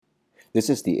This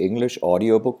is the English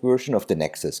audiobook version of the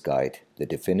Nexus Guide, the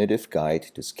definitive guide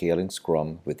to scaling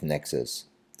Scrum with Nexus,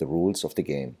 the rules of the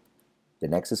game. The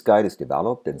Nexus Guide is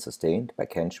developed and sustained by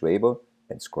Ken Schwaber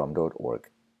and Scrum.org,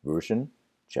 version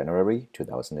January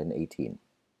 2018.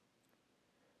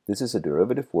 This is a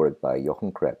derivative work by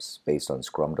Jochen Krebs based on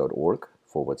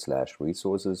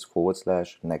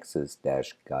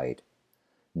scrum.org/resources/nexus-guide.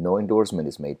 No endorsement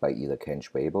is made by either Ken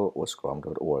Schwaber or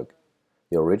Scrum.org.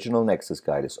 The original Nexus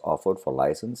Guide is offered for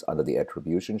license under the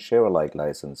Attribution Share-alike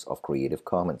license of Creative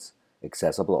Commons,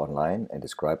 accessible online and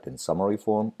described in summary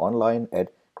form online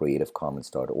at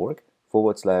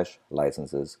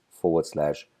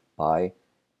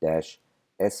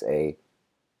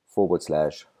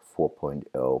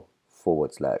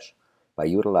By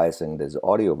utilizing this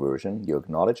audio version, you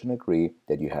acknowledge and agree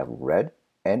that you have read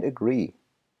and agree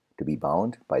to be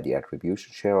bound by the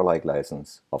Attribution Share-alike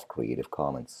license of Creative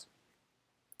Commons.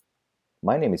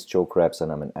 My name is Joe Krebs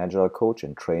and I'm an Agile coach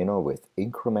and trainer with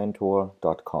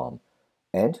Incrementor.com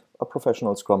and a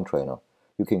professional Scrum trainer.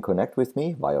 You can connect with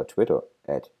me via Twitter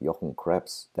at Jochen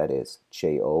Krebs, that is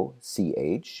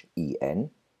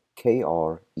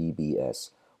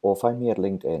JochenkRebs, or find me at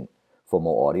LinkedIn. For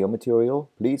more audio material,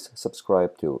 please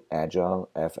subscribe to Agile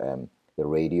FM, the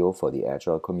radio for the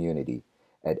Agile community.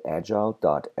 At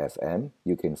agile.fm,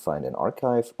 you can find an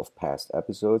archive of past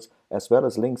episodes as well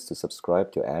as links to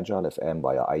subscribe to Agile FM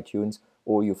via iTunes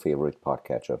or your favorite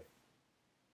podcatcher.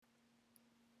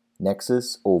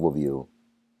 Nexus Overview.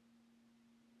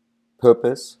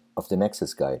 Purpose of the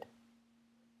Nexus Guide.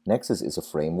 Nexus is a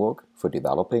framework for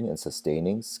developing and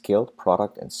sustaining scaled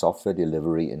product and software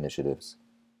delivery initiatives.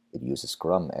 It uses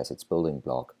Scrum as its building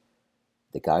block.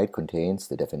 The guide contains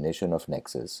the definition of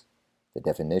Nexus. The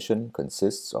definition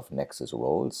consists of Nexus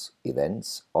roles,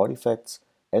 events, artifacts,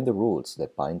 and the rules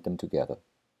that bind them together.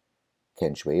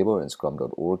 Ken Schwaber and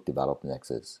Scrum.org developed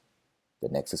Nexus. The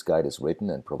Nexus Guide is written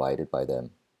and provided by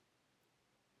them.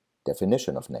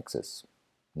 Definition of Nexus.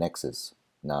 Nexus,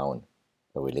 noun,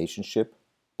 a relationship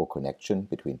or connection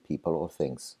between people or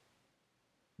things.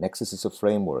 Nexus is a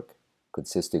framework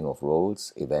consisting of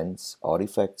roles, events,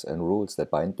 artifacts, and rules that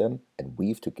bind them and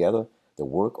weave together the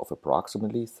work of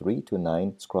approximately 3 to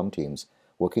 9 Scrum teams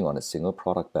working on a single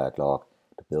product backlog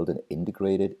to build an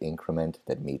integrated increment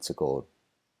that meets a goal.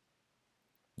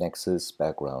 Nexus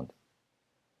background.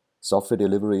 Software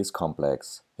delivery is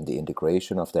complex, and the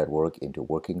integration of that work into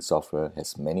working software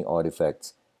has many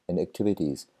artifacts and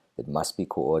activities that must be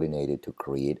coordinated to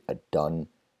create a done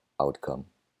outcome.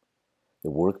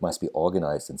 The work must be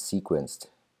organized and sequenced,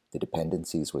 the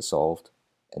dependencies resolved,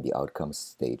 and the outcomes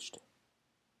staged.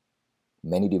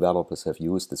 Many developers have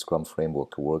used the Scrum framework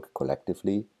to work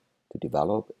collectively to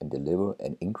develop and deliver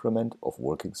an increment of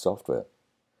working software.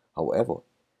 However,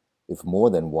 if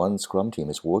more than one Scrum team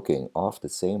is working off the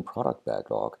same product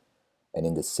backlog and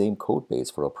in the same code base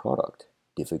for a product,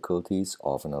 difficulties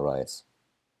often arise.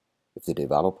 If the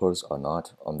developers are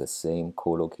not on the same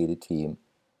co-located team,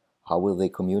 how will they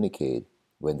communicate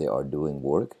when they are doing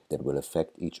work that will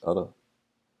affect each other?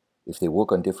 If they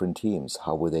work on different teams,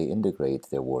 how will they integrate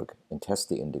their work and test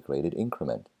the integrated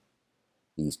increment?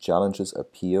 These challenges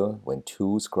appear when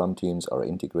 2 Scrum teams are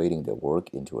integrating their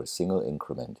work into a single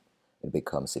increment and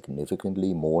become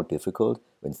significantly more difficult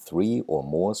when 3 or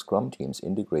more Scrum teams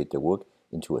integrate their work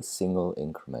into a single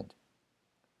increment.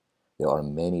 There are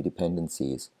many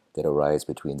dependencies that arise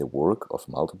between the work of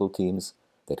multiple teams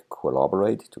that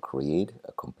collaborate to create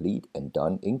a complete and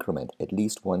done increment at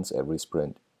least once every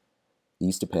sprint.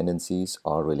 These dependencies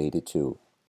are related to: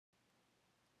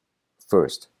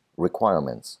 first,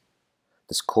 requirements.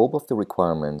 The scope of the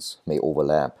requirements may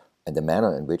overlap, and the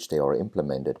manner in which they are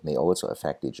implemented may also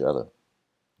affect each other.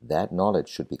 That knowledge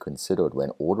should be considered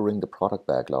when ordering the product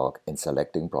backlog and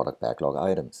selecting product backlog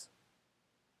items.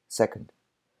 Second,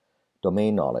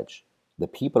 domain knowledge. The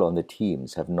people on the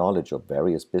teams have knowledge of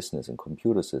various business and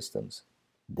computer systems.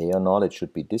 Their knowledge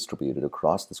should be distributed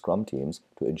across the Scrum teams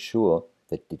to ensure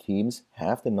that the teams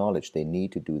have the knowledge they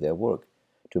need to do their work,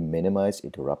 to minimize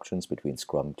interruptions between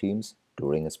Scrum teams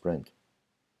during a sprint.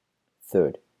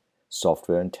 Third,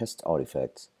 software and test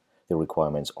artifacts. The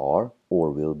requirements are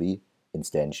or will be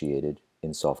instantiated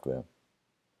in software.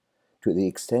 To the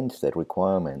extent that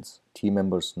requirements, team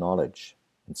members' knowledge,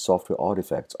 and software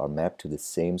artifacts are mapped to the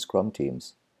same Scrum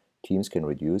teams, teams can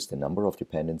reduce the number of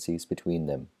dependencies between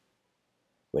them.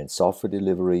 When software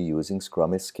delivery using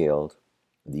Scrum is scaled,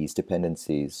 these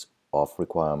dependencies of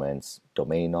requirements,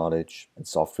 domain knowledge, and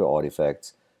software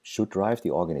artifacts should drive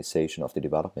the organization of the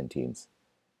development teams.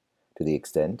 To the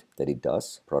extent that it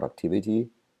does, productivity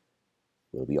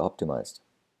will be optimized.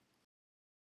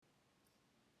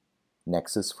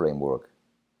 Nexus Framework.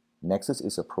 Nexus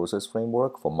is a process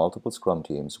framework for multiple Scrum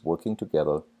teams working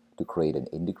together to create an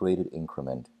integrated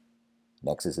increment.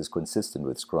 Nexus is consistent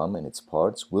with Scrum and its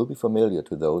parts will be familiar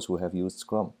to those who have used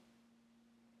Scrum.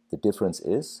 The difference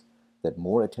is that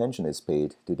more attention is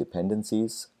paid to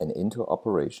dependencies and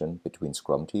interoperation between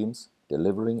Scrum teams,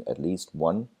 delivering at least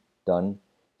one done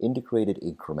integrated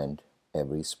increment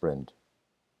every sprint.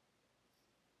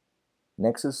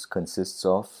 Nexus consists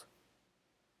of,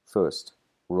 first,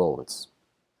 roles.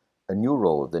 A new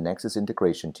role, the Nexus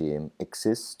integration team,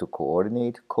 exists to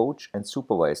coordinate, coach, and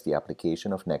supervise the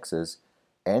application of Nexus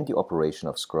and the operation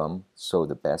of Scrum so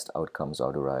the best outcomes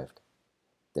are derived.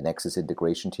 The Nexus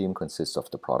integration team consists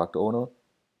of the product owner,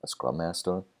 a Scrum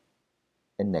Master,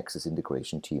 and Nexus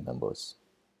integration team members.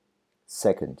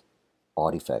 Second,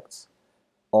 artifacts.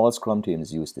 All Scrum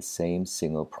teams use the same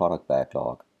single product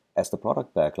backlog. As the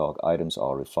product backlog items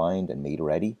are refined and made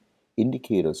ready,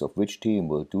 indicators of which team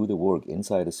will do the work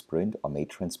inside a sprint are made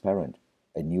transparent.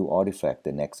 A new artifact,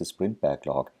 the Nexus Sprint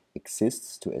Backlog,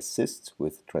 exists to assist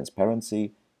with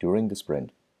transparency during the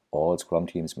sprint. All Scrum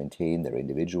teams maintain their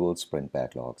individual sprint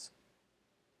backlogs.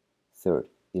 Third,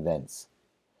 events.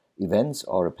 Events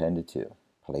are appended to,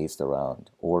 placed around,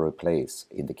 or replace,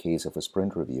 in the case of a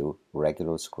sprint review,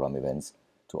 regular Scrum events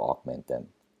to augment them.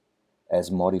 As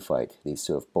modified, they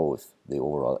serve both the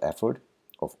overall effort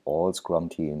of all Scrum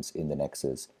teams in the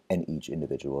Nexus and each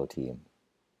individual team.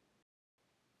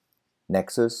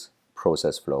 Nexus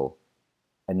Process Flow.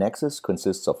 A Nexus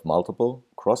consists of multiple,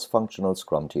 cross-functional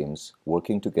Scrum teams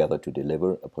working together to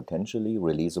deliver a potentially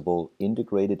releasable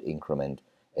integrated increment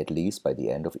at least by the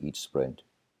end of each sprint.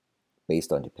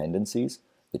 Based on dependencies,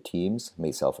 the teams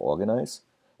may self-organize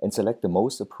and select the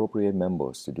most appropriate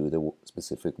members to do the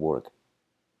specific work.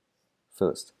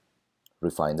 First,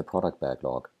 refine the product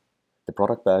backlog. The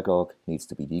product backlog needs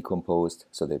to be decomposed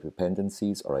so that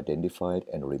dependencies are identified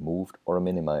and removed or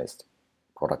minimized.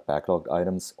 Product backlog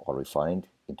items are refined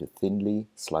into thinly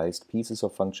sliced pieces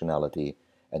of functionality,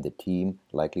 and the team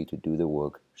likely to do the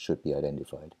work should be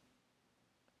identified.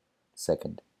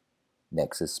 Second,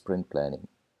 Nexus Sprint Planning.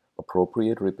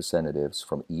 Appropriate representatives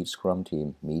from each Scrum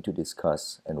team meet to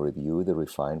discuss and review the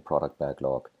refined product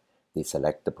backlog. They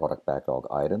select the product backlog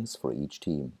items for each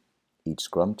team. Each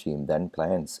Scrum team then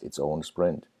plans its own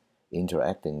sprint,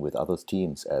 interacting with other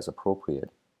teams as appropriate.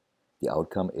 The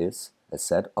outcome is a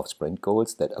set of sprint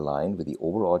goals that align with the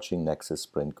overarching Nexus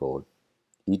sprint goal.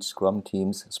 Each Scrum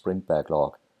team's sprint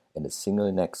backlog and a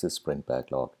single Nexus sprint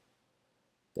backlog.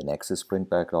 The Nexus sprint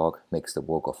backlog makes the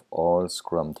work of all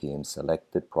Scrum teams'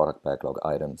 selected product backlog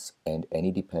items and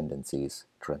any dependencies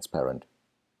transparent.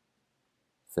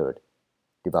 Third,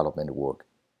 development work.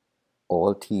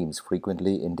 All teams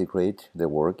frequently integrate their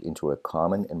work into a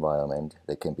common environment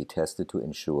that can be tested to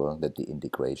ensure that the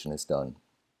integration is done.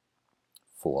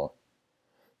 4.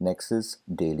 Nexus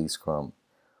Daily Scrum.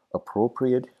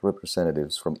 Appropriate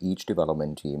representatives from each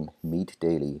development team meet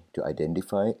daily to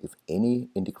identify if any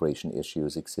integration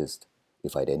issues exist.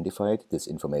 If identified, this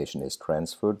information is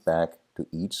transferred back to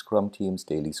each Scrum team's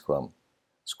daily Scrum.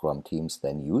 Scrum teams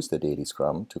then use the daily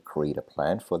Scrum to create a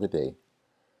plan for the day,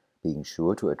 being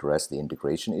sure to address the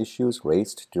integration issues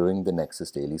raised during the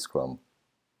Nexus Daily Scrum.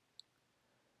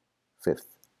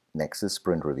 Fifth, Nexus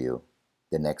Sprint Review.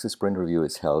 The Nexus Sprint Review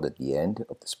is held at the end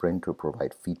of the sprint to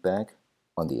provide feedback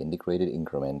on the integrated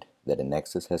increment that a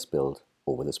Nexus has built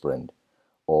over the sprint.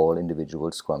 All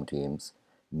individual Scrum teams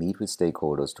meet with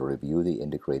stakeholders to review the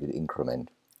integrated increment.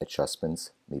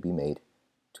 Adjustments may be made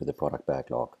to the product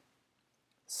backlog.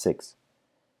 6.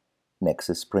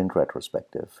 Nexus Sprint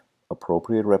Retrospective.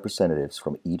 Appropriate representatives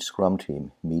from each Scrum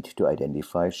team meet to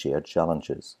identify shared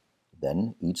challenges.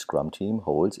 Then each Scrum team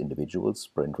holds individual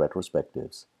sprint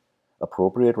retrospectives.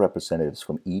 Appropriate representatives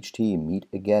from each team meet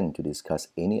again to discuss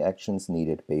any actions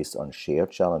needed based on shared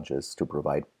challenges to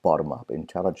provide bottom-up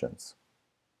intelligence.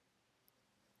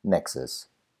 Nexus.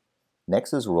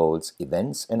 Nexus roles,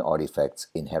 events, and artifacts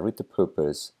inherit the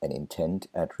purpose and intent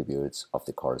attributes of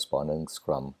the corresponding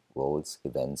Scrum roles,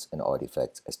 events, and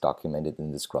artifacts as documented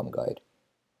in the Scrum Guide.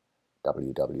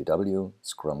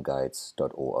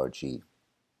 www.scrumguides.org.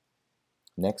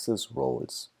 Nexus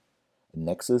roles. A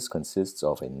Nexus consists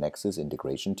of a Nexus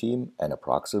integration team and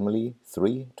approximately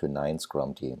 3 to 9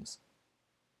 Scrum teams.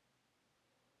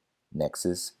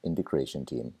 Nexus integration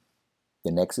team.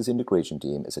 The Nexus integration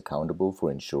team is accountable for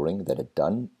ensuring that a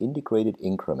done integrated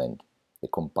increment, the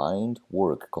combined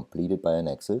work completed by a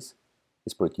Nexus,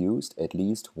 is produced at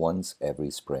least once every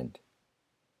sprint.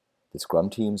 The Scrum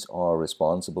teams are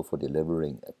responsible for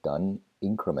delivering done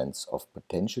increments of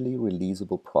potentially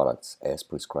releasable products as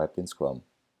prescribed in Scrum.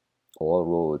 All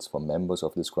roles for members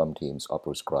of the Scrum teams are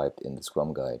prescribed in the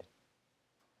Scrum Guide.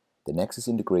 The Nexus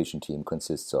integration team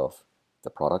consists of the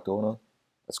product owner,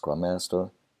 a Scrum Master,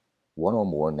 one or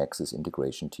more Nexus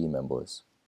integration team members.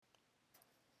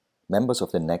 Members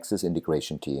of the Nexus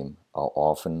integration team are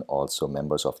often also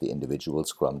members of the individual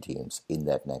Scrum teams in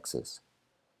that Nexus.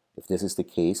 If this is the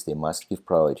case, they must give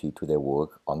priority to their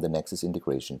work on the Nexus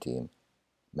integration team.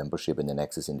 Membership in the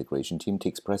Nexus integration team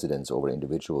takes precedence over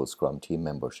individual Scrum team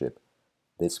membership.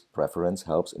 This preference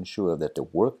helps ensure that the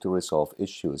work to resolve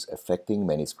issues affecting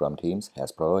many Scrum teams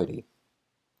has priority.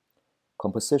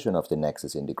 Composition of the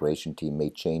Nexus integration team may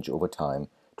change over time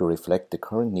to reflect the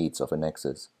current needs of a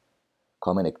Nexus.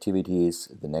 Common activities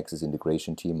the Nexus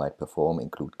integration team might perform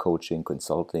include coaching,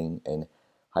 consulting, and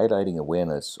highlighting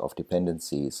awareness of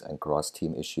dependencies and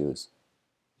cross-team issues.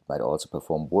 It might also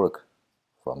perform work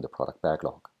from the product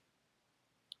backlog.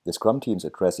 The Scrum teams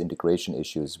address integration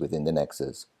issues within the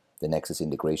Nexus. The Nexus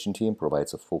integration team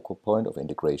provides a focal point of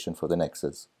integration for the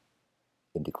Nexus.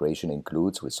 Integration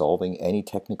includes resolving any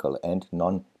technical and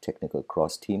non-technical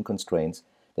cross-team constraints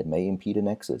that may impede a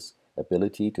Nexus'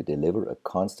 ability to deliver a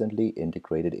constantly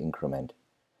integrated increment.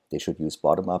 They should use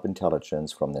bottom-up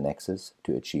intelligence from the Nexus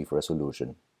to achieve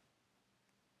resolution.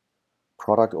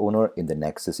 Product owner in the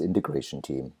Nexus integration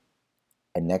team.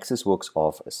 A Nexus works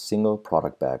off a single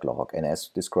product backlog, and as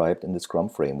described in the Scrum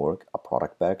framework, a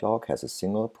product backlog has a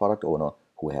single product owner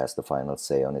who has the final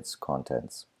say on its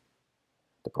contents.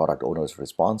 The product owner is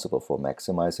responsible for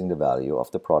maximizing the value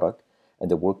of the product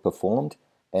and the work performed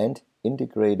and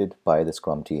integrated by the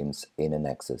Scrum teams in a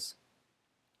Nexus.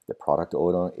 The product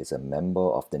owner is a member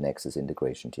of the Nexus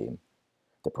integration team.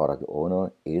 The product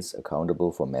owner is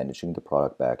accountable for managing the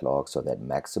product backlog so that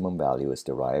maximum value is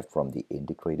derived from the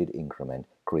integrated increment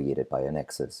created by a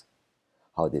Nexus.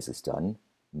 How this is done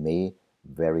may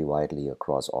vary widely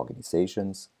across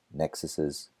organizations,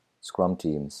 Nexuses, Scrum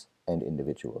teams, and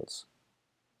individuals.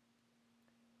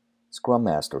 Scrum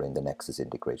Master in the Nexus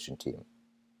integration team.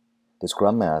 The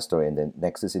Scrum Master in the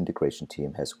Nexus integration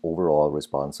team has overall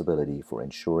responsibility for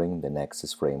ensuring the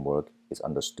Nexus framework is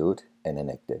understood and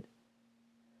enacted.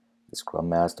 The Scrum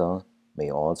Master may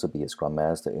also be a Scrum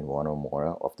Master in one or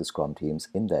more of the Scrum teams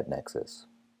in that Nexus.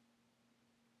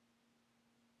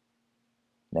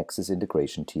 Nexus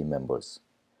integration team members.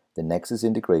 The Nexus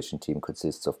integration team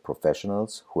consists of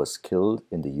professionals who are skilled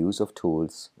in the use of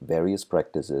tools, various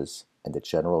practices, and the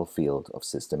general field of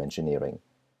system engineering.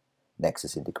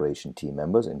 Nexus integration team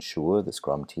members ensure the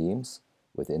Scrum teams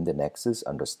within the Nexus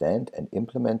understand and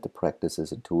implement the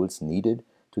practices and tools needed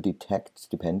to detect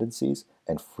dependencies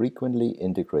and frequently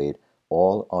integrate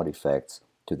all artifacts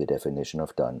to the definition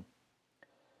of done.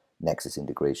 Nexus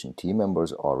integration team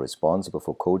members are responsible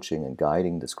for coaching and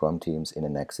guiding the Scrum teams in a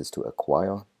Nexus to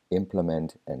acquire,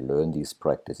 implement, and learn these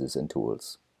practices and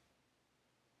tools.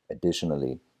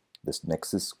 Additionally, this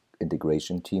Nexus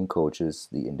integration team coaches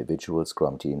the individual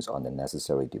Scrum teams on the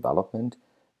necessary development,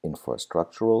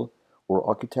 infrastructural, or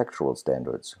architectural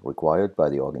standards required by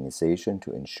the organization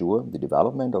to ensure the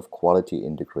development of quality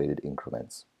integrated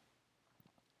increments.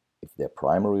 If their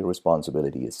primary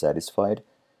responsibility is satisfied,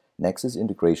 Nexus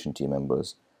integration team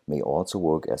members may also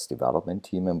work as development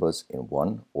team members in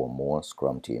one or more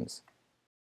Scrum teams.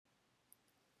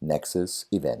 Nexus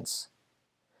events.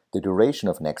 The duration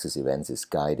of Nexus events is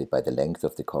guided by the length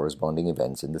of the corresponding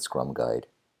events in the Scrum Guide.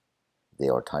 They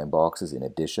are time boxes in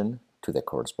addition to their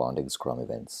corresponding Scrum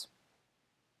events.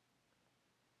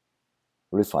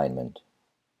 Refinement.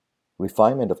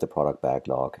 Refinement of the product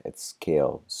backlog at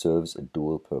scale serves a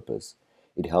dual purpose.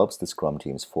 It helps the Scrum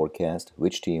teams forecast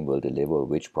which team will deliver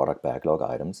which product backlog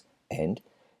items, and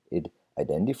it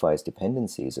identifies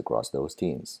dependencies across those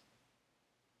teams.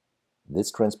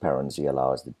 This transparency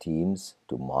allows the teams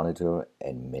to monitor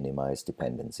and minimize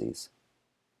dependencies.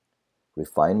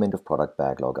 Refinement of product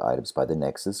backlog items by the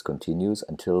Nexus continues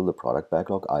until the product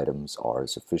backlog items are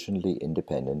sufficiently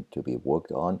independent to be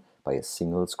worked on by a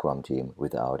single Scrum team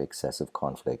without excessive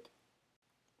conflict.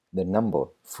 The number,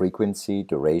 frequency,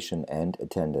 duration, and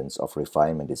attendance of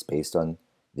refinement is based on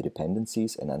the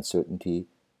dependencies and uncertainty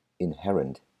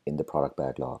inherent in the product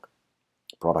backlog.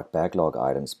 Product backlog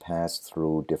items pass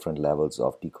through different levels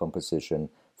of decomposition,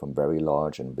 from very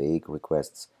large and vague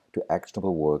requests to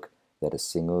actionable work that a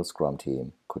single Scrum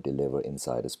team could deliver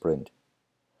inside a sprint.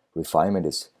 Refinement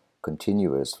is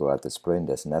continuous throughout the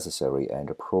sprint as necessary and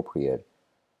appropriate.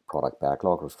 Product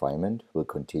backlog refinement will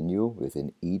continue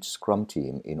within each Scrum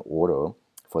team in order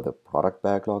for the product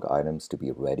backlog items to be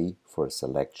ready for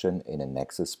selection in a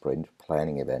Nexus sprint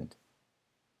planning event.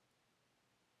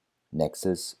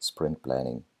 Nexus sprint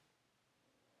planning.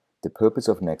 The purpose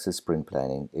of Nexus sprint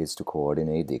planning is to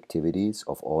coordinate the activities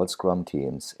of all Scrum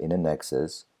teams in a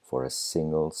Nexus for a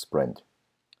single sprint.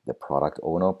 The product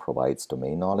owner provides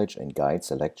domain knowledge and guides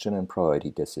selection and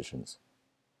priority decisions.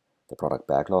 The product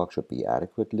backlog should be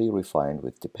adequately refined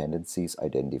with dependencies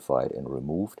identified and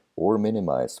removed or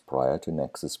minimized prior to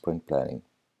Nexus sprint planning.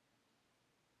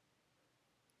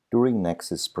 During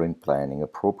Nexus sprint planning,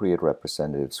 appropriate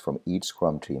representatives from each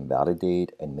Scrum team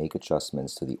validate and make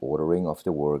adjustments to the ordering of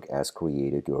the work as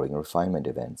created during refinement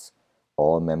events.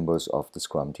 All members of the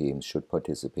Scrum team should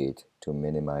participate to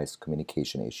minimize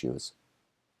communication issues.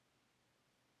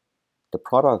 The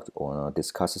product owner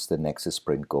discusses the Nexus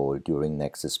sprint goal during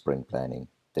Nexus sprint planning.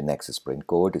 The Nexus sprint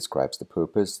goal describes the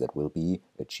purpose that will be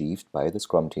achieved by the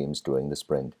Scrum teams during the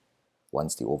sprint.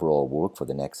 Once the overall work for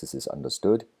the Nexus is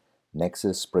understood,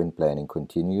 Nexus sprint planning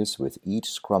continues with each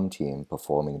Scrum team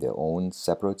performing their own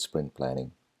separate sprint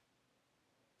planning.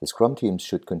 The Scrum teams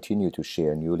should continue to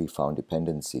share newly found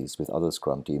dependencies with other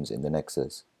Scrum teams in the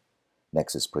Nexus.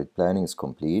 Nexus sprint planning is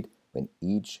complete when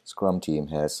each Scrum team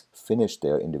has finished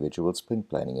their individual sprint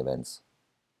planning events.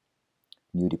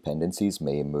 New dependencies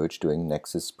may emerge during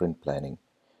Nexus sprint planning.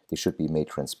 They should be made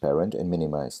transparent and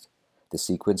minimized. The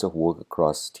sequence of work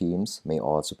across teams may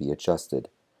also be adjusted.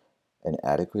 An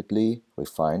adequately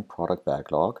refined product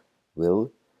backlog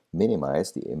will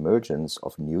minimize the emergence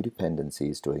of new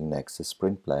dependencies during Nexus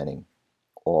sprint planning.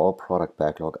 All product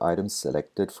backlog items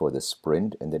selected for the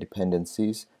sprint and the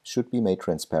dependencies should be made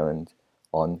transparent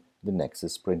on the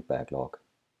Nexus sprint backlog.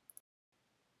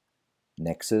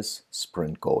 Nexus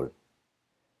sprint goal.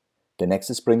 The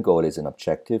Nexus sprint goal is an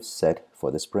objective set for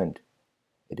the sprint.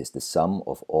 It is the sum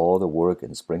of all the work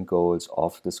and sprint goals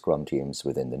of the Scrum teams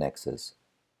within the Nexus.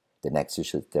 The Nexus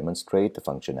should demonstrate the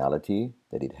functionality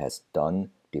that it has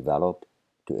developed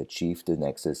to achieve the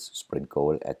Nexus sprint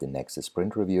goal at the Nexus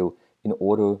sprint review in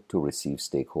order to receive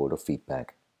stakeholder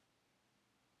feedback.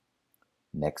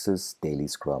 Nexus Daily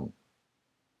Scrum.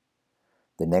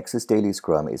 The Nexus Daily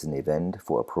Scrum is an event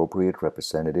for appropriate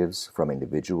representatives from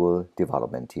individual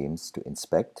development teams to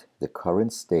inspect the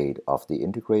current state of the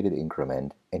integrated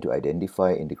increment and to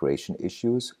identify integration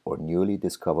issues or newly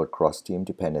discovered cross-team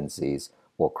dependencies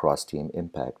or cross-team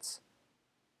impacts.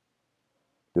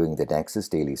 During the Nexus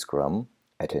Daily Scrum,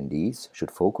 attendees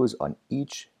should focus on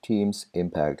each team's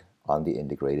impact on the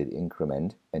integrated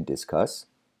increment and discuss,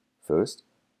 first,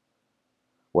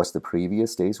 was the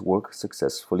previous day's work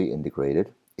successfully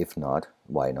integrated? If not,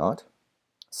 why not?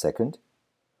 Second,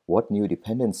 what new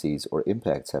dependencies or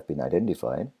impacts have been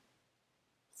identified?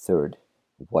 Third,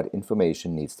 what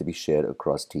information needs to be shared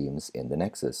across teams in the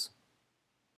Nexus?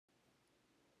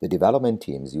 The development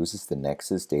teams uses the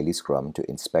Nexus Daily Scrum to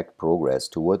inspect progress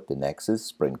toward the Nexus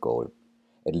sprint goal.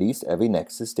 At least every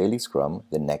Nexus Daily Scrum,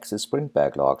 the Nexus sprint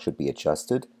backlog should be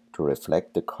adjusted to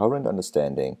reflect the current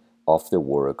understanding of the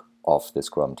work of the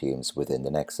Scrum teams within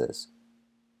the Nexus.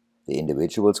 The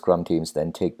individual Scrum teams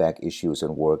then take back issues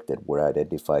and work that were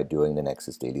identified during the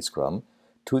Nexus Daily Scrum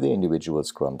to the individual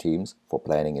Scrum teams for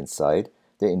planning inside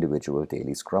their individual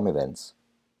daily Scrum events.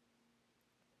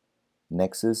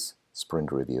 Nexus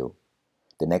Sprint Review.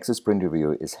 The Nexus Sprint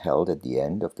Review is held at the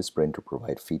end of the sprint to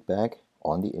provide feedback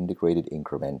on the integrated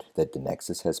increment that the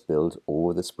Nexus has built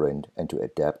over the sprint and to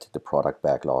adapt the product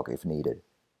backlog if needed.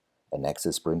 A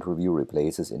Nexus Sprint Review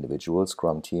replaces individual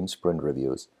Scrum team sprint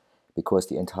reviews because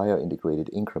the entire integrated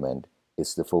increment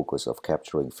is the focus of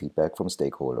capturing feedback from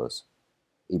stakeholders.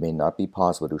 It may not be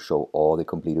possible to show all the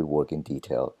completed work in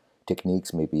detail.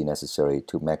 Techniques may be necessary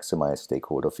to maximize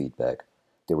stakeholder feedback.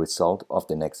 The result of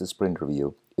the Nexus Sprint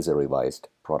Review is a revised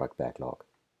product backlog.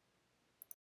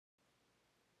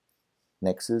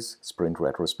 Nexus Sprint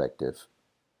Retrospective.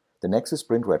 The Nexus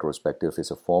Sprint Retrospective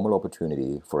is a formal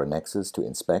opportunity for a Nexus to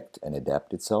inspect and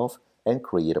adapt itself and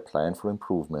create a plan for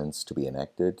improvements to be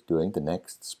enacted during the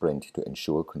next sprint to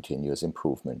ensure continuous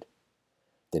improvement.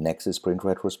 The Nexus Sprint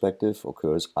Retrospective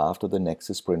occurs after the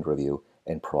Nexus Sprint Review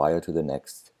and prior to the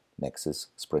next Nexus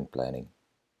Sprint Planning.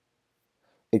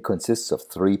 It consists of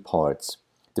 3 parts.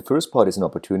 The first part is an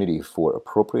opportunity for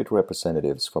appropriate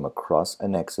representatives from across a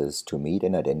Nexus to meet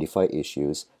and identify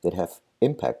issues that have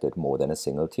impacted more than a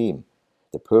single team.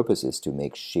 The purpose is to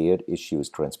make shared issues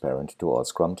transparent to all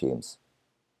Scrum teams.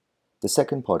 The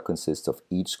second part consists of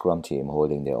each Scrum team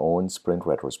holding their own sprint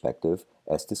retrospective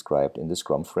as described in the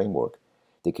Scrum framework.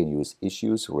 They can use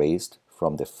issues raised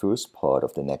from the first part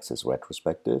of the Nexus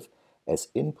retrospective as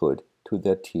input to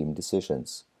their team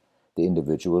decisions. The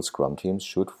individual Scrum teams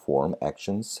should form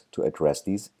actions to address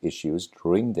these issues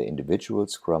during the individual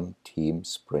Scrum team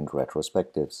sprint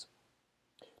retrospectives.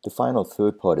 The final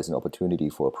third part is an opportunity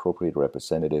for appropriate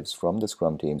representatives from the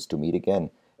Scrum teams to meet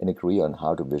again and agree on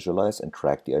how to visualize and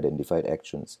track the identified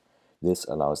actions. This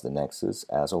allows the Nexus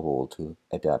as a whole to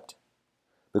adapt.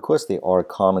 Because there are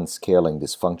common scaling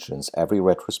dysfunctions, every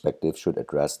retrospective should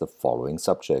address the following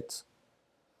subjects.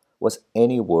 Was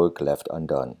any work left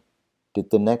undone? Did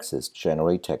the Nexus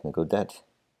generate technical debt?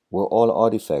 Were all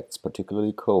artifacts,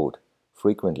 particularly code,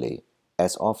 frequently,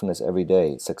 as often as every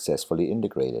day, successfully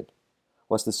integrated?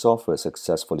 Was the software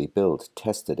successfully built,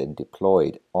 tested, and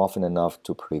deployed often enough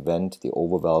to prevent the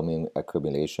overwhelming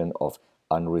accumulation of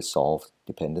unresolved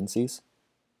dependencies?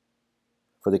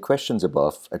 For the questions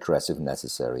above, address if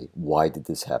necessary. Why did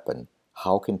this happen?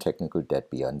 How can technical debt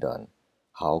be undone?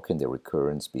 How can the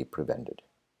recurrence be prevented?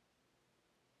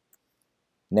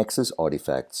 Nexus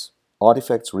artifacts.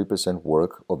 Artifacts represent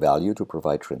work or value to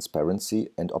provide transparency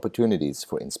and opportunities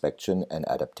for inspection and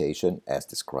adaptation as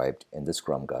described in the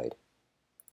Scrum Guide.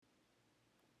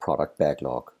 Product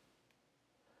backlog.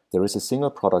 There is a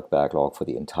single product backlog for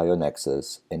the entire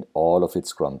Nexus and all of its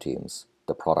Scrum teams.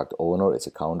 The product owner is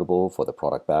accountable for the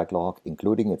product backlog,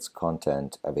 including its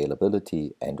content,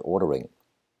 availability, and ordering.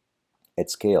 At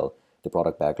scale, the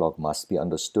product backlog must be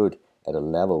understood at a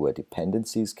level where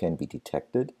dependencies can be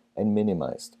detected and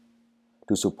minimized.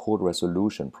 To support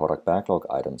resolution, product backlog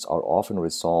items are often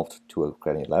resolved to a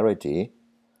granularity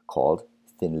called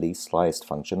thinly sliced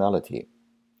functionality.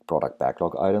 Product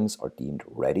backlog items are deemed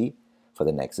ready for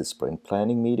the Nexus sprint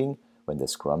planning meeting when the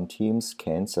Scrum teams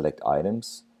can select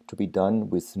items to be done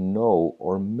with no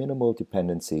or minimal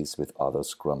dependencies with other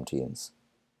Scrum teams.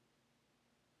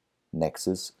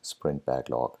 Nexus sprint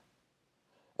backlog.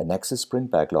 A Nexus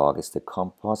sprint backlog is the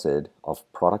composite of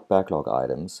product backlog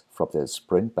items from the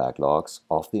sprint backlogs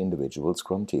of the individual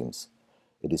Scrum teams.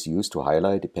 It is used to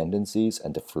highlight dependencies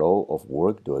and the flow of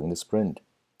work during the sprint.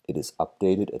 It is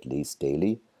updated at least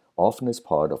daily, often as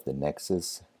part of the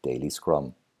Nexus Daily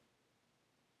Scrum.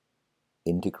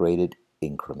 Integrated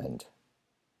increment.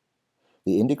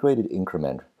 The integrated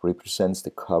increment represents the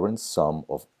current sum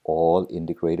of all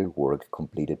integrated work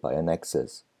completed by a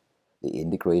Nexus. The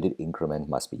integrated increment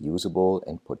must be usable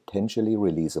and potentially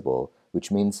releasable,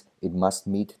 which means it must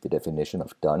meet the definition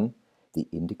of done. The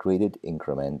integrated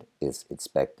increment is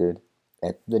inspected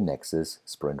at the Nexus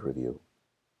sprint review.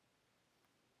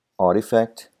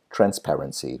 Artifact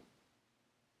transparency.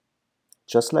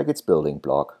 Just like its building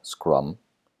block, Scrum,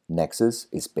 Nexus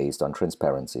is based on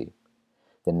transparency.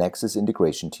 The Nexus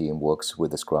integration team works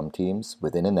with the Scrum teams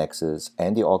within a Nexus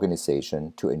and the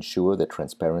organization to ensure that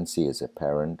transparency is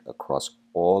apparent across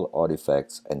all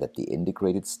artifacts and that the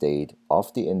integrated state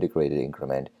of the integrated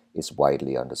increment is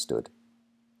widely understood.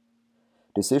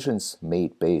 Decisions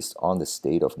made based on the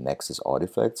state of Nexus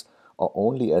artifacts are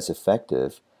only as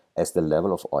effective as the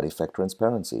level of artifact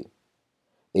transparency.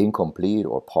 Incomplete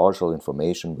or partial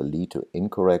information will lead to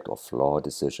incorrect or flawed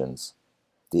decisions.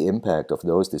 The impact of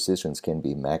those decisions can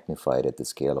be magnified at the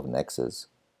scale of Nexus.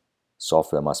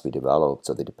 Software must be developed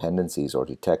so the dependencies are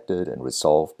detected and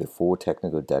resolved before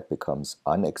technical debt becomes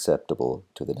unacceptable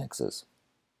to the Nexus.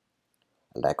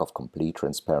 A lack of complete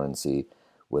transparency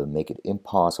will make it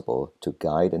impossible to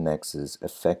guide a Nexus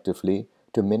effectively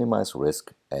to minimize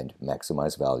risk and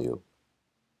maximize value.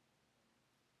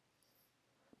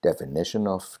 Definition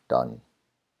of done.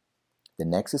 The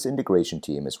Nexus integration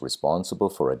team is responsible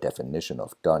for a definition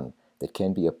of done that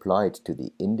can be applied to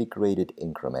the integrated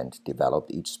increment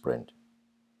developed each sprint.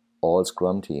 All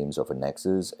Scrum teams of a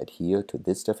Nexus adhere to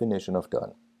this definition of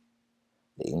done.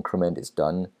 The increment is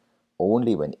done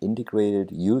only when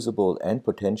integrated, usable, and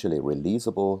potentially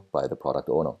releasable by the product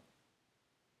owner.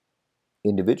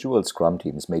 Individual Scrum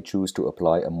teams may choose to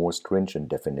apply a more stringent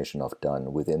definition of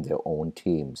done within their own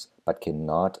teams, but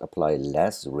cannot apply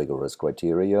less rigorous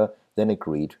criteria than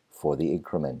agreed for the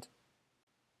increment.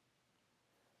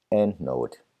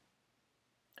 Endnote.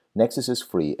 Nexus is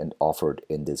free and offered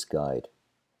in this guide.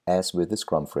 As with the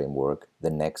Scrum framework,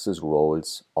 the Nexus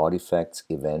roles, artifacts,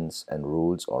 events, and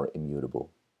rules are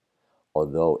immutable.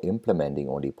 Although implementing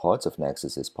only parts of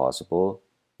Nexus is possible,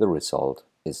 the result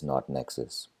is not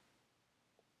Nexus.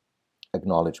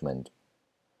 Acknowledgement.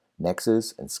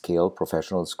 Nexus and Scale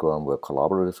Professional Scrum were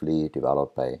collaboratively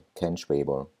developed by Ken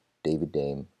Schwaber, David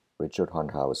Dame, Richard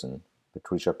Hundhausen,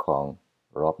 Patricia Kong,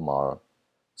 Rob Marr,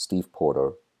 Steve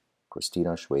Porter,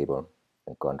 Christina Schwaber,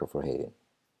 and Gunther Verheyden.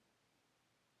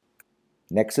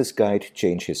 Nexus Guide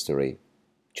Change History.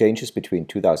 Changes between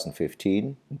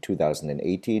 2015 and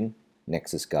 2018.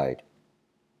 Nexus Guide.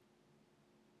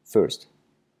 First,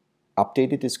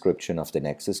 updated description of the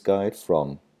Nexus Guide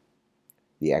from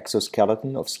the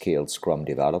exoskeleton of scaled Scrum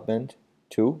development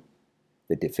to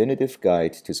the definitive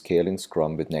guide to scaling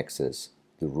Scrum with Nexus,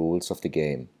 the rules of the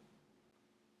game.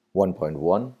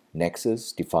 1.1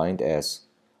 Nexus defined as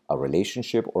a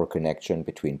relationship or connection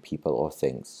between people or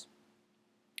things.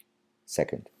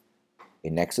 Second,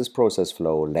 in Nexus process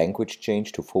flow, language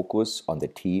changed to focus on the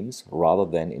teams rather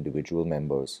than individual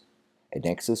members. A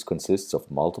Nexus consists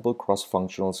of multiple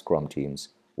cross-functional Scrum teams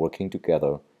working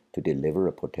together to deliver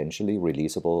a potentially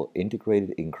releasable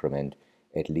integrated increment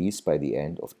at least by the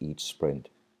end of each sprint.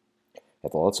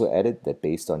 I've also added that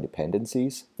based on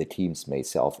dependencies, the teams may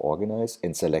self-organize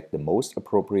and select the most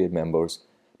appropriate members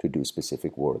to do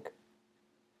specific work.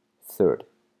 Third,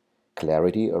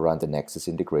 clarity around the Nexus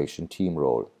integration team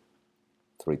role.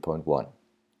 3.1.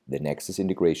 The Nexus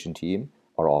integration team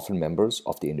are often members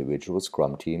of the individual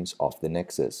Scrum teams of the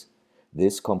Nexus.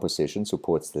 This composition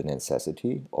supports the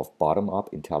necessity of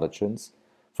bottom-up intelligence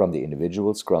from the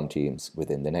individual Scrum teams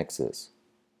within the Nexus.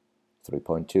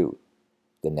 3.2.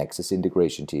 The Nexus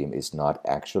integration team is not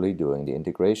actually doing the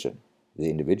integration. The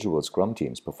individual Scrum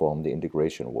teams perform the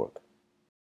integration work.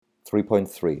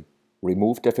 3.3.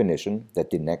 Remove definition that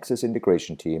the Nexus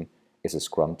integration team is a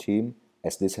Scrum team,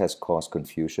 as this has caused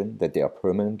confusion that they are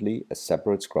permanently a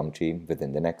separate Scrum team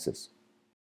within the Nexus.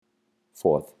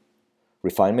 Fourth,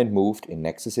 refinement moved in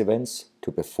Nexus events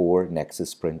to before Nexus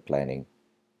sprint planning.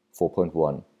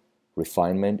 4.1.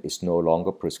 Refinement is no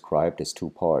longer prescribed as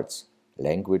two parts.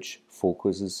 Language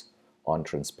focuses on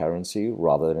transparency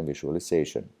rather than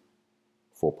visualization.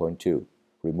 4.2.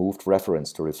 Removed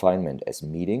reference to refinement as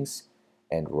meetings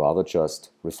and rather just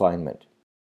refinement.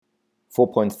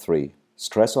 4.3.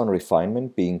 Stress on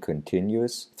refinement being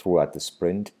continuous throughout the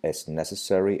sprint as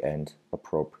necessary and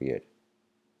appropriate.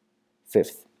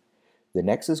 Fifth, the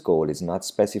Nexus goal is not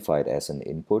specified as an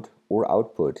input or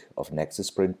output of Nexus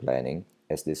sprint planning,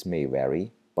 as this may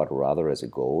vary, but rather as a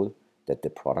goal that the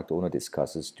product owner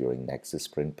discusses during Nexus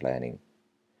sprint planning.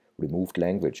 Removed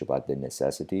language about the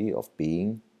necessity of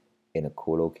being in a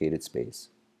co-located space.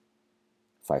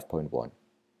 5.1.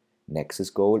 Nexus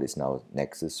goal is now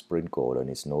Nexus sprint goal and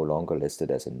is no longer listed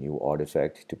as a new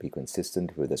artifact to be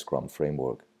consistent with the Scrum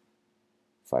framework.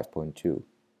 5.2.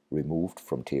 Removed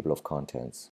from table of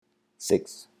contents.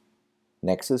 6.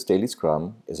 Nexus Daily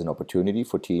Scrum is an opportunity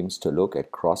for teams to look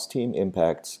at cross-team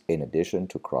impacts in addition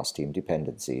to cross-team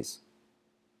dependencies.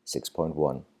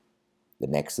 6.1. The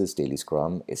Nexus Daily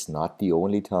Scrum is not the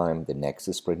only time the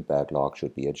Nexus sprint backlog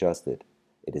should be adjusted.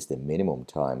 It is the minimum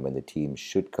time when the team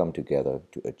should come together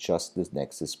to adjust the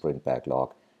Nexus sprint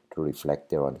backlog to reflect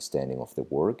their understanding of the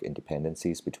work and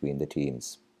dependencies between the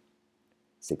teams.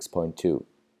 6.2.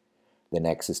 The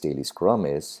Nexus Daily Scrum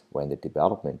is when the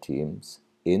development teams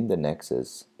in the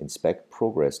Nexus inspect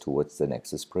progress towards the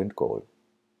Nexus sprint goal.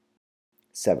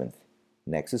 7th,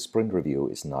 Nexus sprint review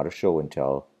is not a show and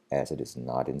tell as it is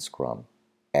not in Scrum.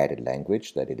 Added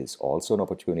language that it is also an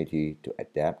opportunity to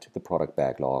adapt the product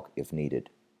backlog if needed.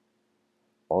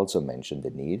 Also mention the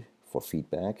need for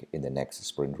feedback in the Nexus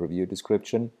sprint review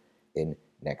description in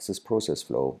Nexus process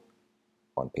flow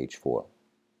on page 4.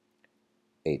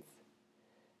 8th,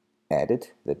 added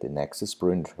that the Nexus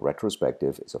sprint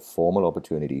retrospective is a formal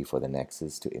opportunity for the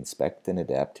Nexus to inspect and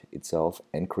adapt itself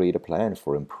and create a plan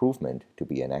for improvement to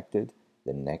be enacted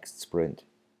the next sprint.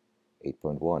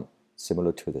 8.1.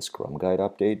 Similar to the Scrum Guide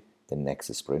update, the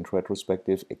Nexus sprint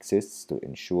retrospective exists to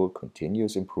ensure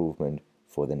continuous improvement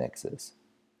for the Nexus.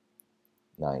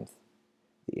 9th,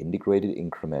 the integrated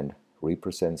increment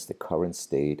represents the current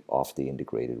state of the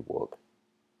integrated work.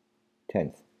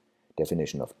 10th,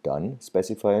 definition of done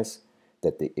specifies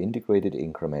that the integrated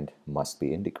increment must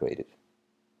be integrated.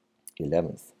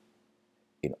 11th,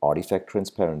 in artifact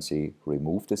transparency,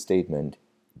 remove the statement,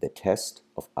 the test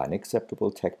of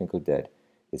unacceptable technical debt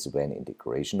is when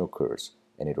integration occurs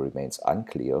and it remains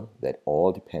unclear that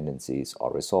all dependencies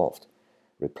are resolved.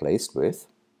 Replaced with,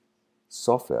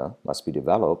 software must be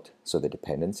developed so the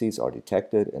dependencies are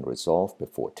detected and resolved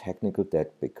before technical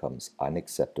debt becomes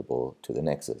unacceptable to the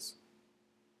Nexus.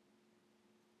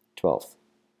 12th,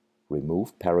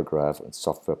 remove paragraph on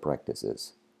software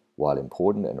practices. While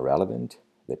important and relevant,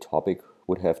 the topic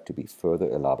would have to be further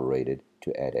elaborated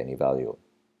to add any value.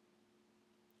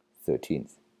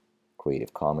 13th,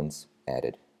 Creative Commons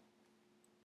added.